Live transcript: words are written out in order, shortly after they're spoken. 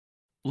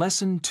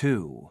Lesson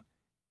 2.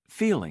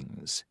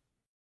 Feelings.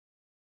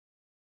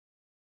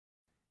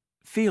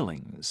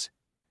 Feelings.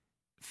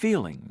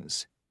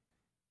 Feelings.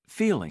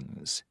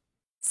 Feelings.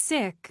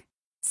 Sick,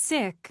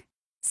 sick,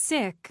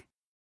 sick.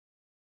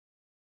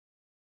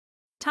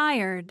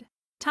 Tired,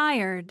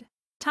 tired,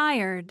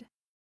 tired.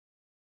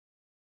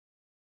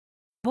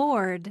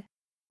 Bored,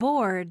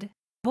 bored,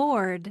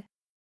 bored.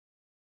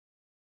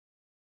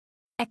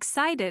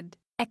 Excited,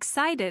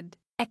 excited,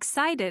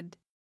 excited.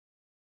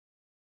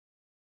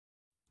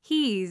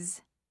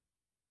 He's,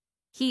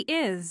 he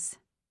is.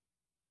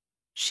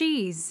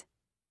 She's,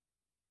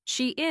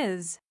 she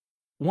is.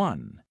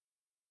 1,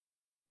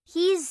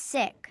 He's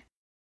sick.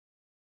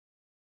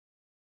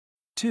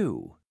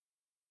 2,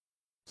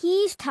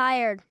 He's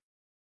tired.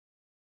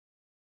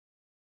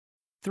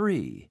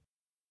 3,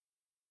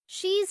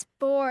 She's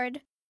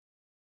bored.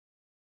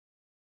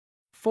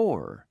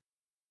 4,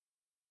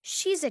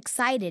 She's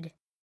excited.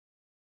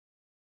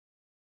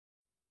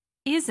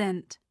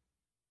 Isn't,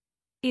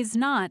 is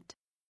not.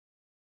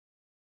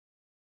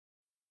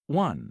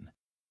 1,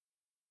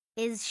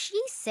 Is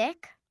she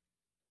sick?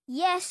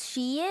 Yes,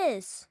 she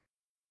is.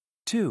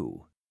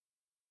 2,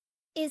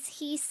 Is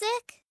he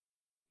sick?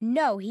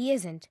 No, he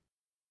isn't.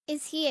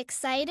 Is he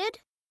excited?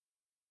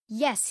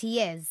 Yes,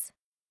 he is.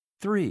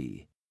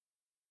 3,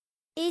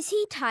 Is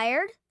he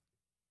tired?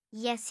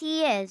 Yes,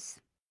 he is.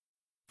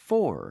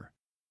 4,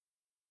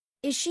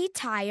 Is she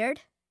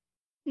tired?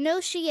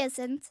 No, she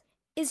isn't.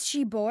 Is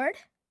she bored?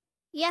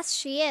 Yes,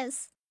 she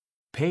is.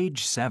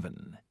 Page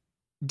 7.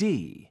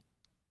 D.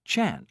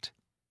 Chant.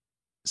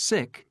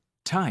 Sick,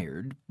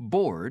 tired,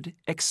 bored,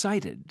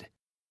 excited.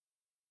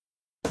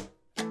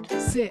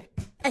 Sick,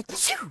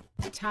 Achoo!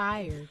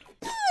 tired,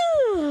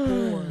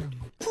 bored,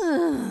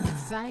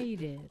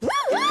 excited.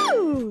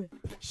 Woo-hoo!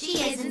 She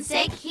isn't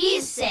sick,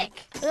 he's sick.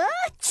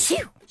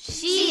 Achoo!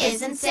 She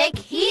isn't sick,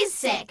 he's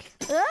sick.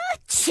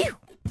 Achoo!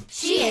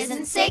 She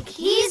isn't sick,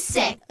 he's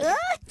sick.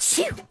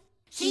 Achoo!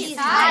 She's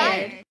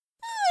tired.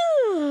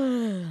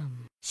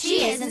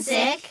 She isn't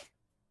sick,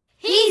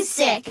 he's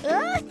sick.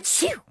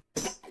 Achoo!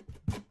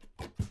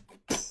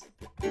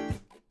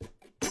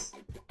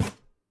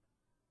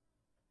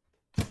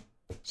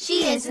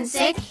 She isn't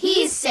sick,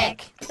 he's sick.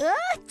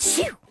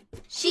 Achoo!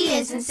 She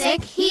isn't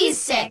sick, he's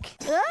sick.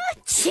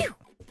 Achoo!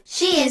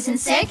 She isn't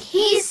sick,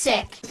 he's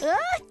sick.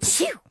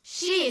 Achoo!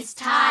 She's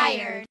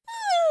tired.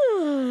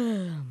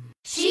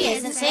 She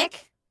isn't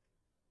sick,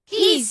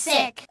 he's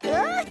sick.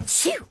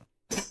 Achoo!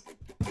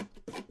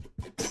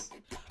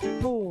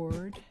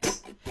 Bored,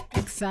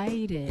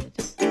 excited.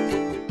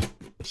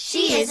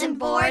 She isn't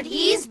bored,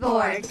 he's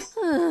bored.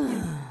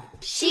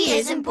 She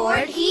isn't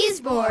bored,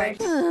 he's bored.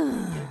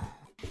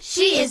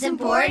 She isn't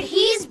bored,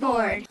 he's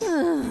bored.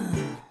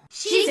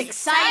 She's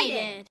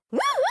excited.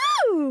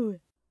 Woo-hoo!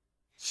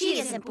 She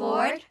isn't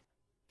bored,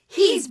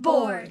 he's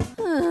bored.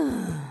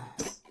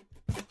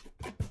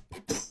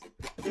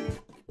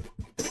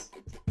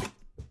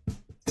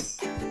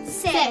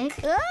 Sick,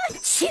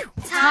 Achoo!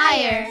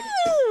 tired,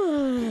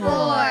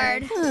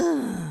 bored,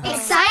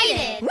 excited.